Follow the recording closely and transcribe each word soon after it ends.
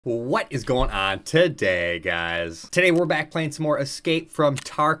What is going on today, guys? Today we're back playing some more Escape from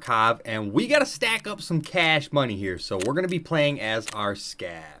Tarkov, and we gotta stack up some cash money here, so we're gonna be playing as our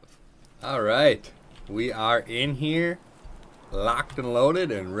scav. All right, we are in here, locked and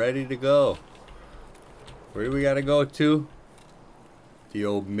loaded and ready to go. Where do we gotta go to? The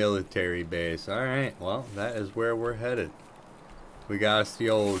old military base. All right, well, that is where we're headed. We got us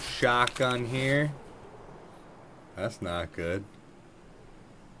the old shotgun here. That's not good.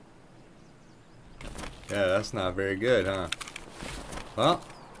 Yeah, that's not very good, huh? Well,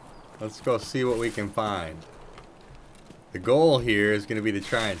 let's go see what we can find. The goal here is going to be to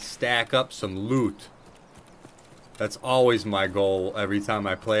try and stack up some loot. That's always my goal every time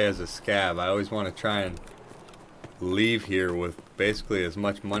I play as a scav. I always want to try and leave here with basically as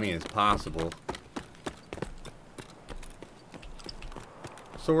much money as possible.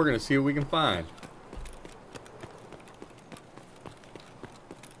 So we're going to see what we can find.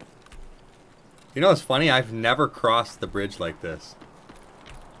 You know what's funny? I've never crossed the bridge like this.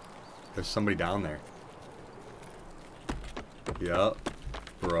 There's somebody down there. Yup.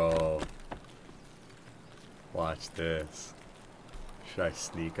 Bro. Watch this. Should I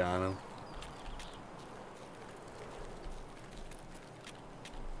sneak on him?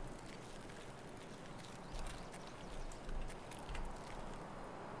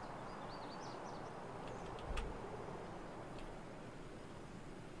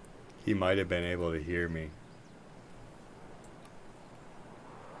 He might have been able to hear me.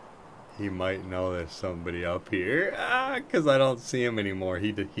 He might know there's somebody up here. Because I don't see him anymore.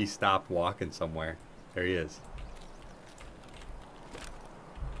 He stopped walking somewhere. There he is.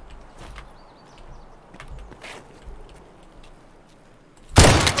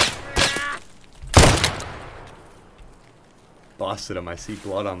 Busted him. I see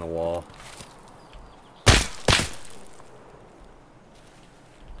blood on the wall.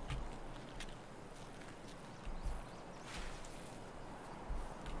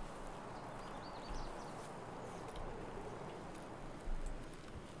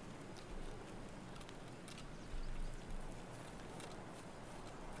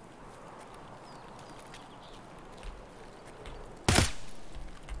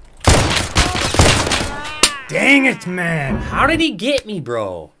 Dang it, man! How did he get me,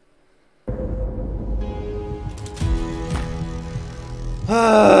 bro?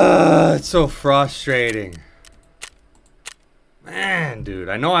 It's so frustrating. Man, dude,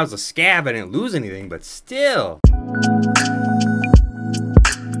 I know I was a scav, I didn't lose anything, but still.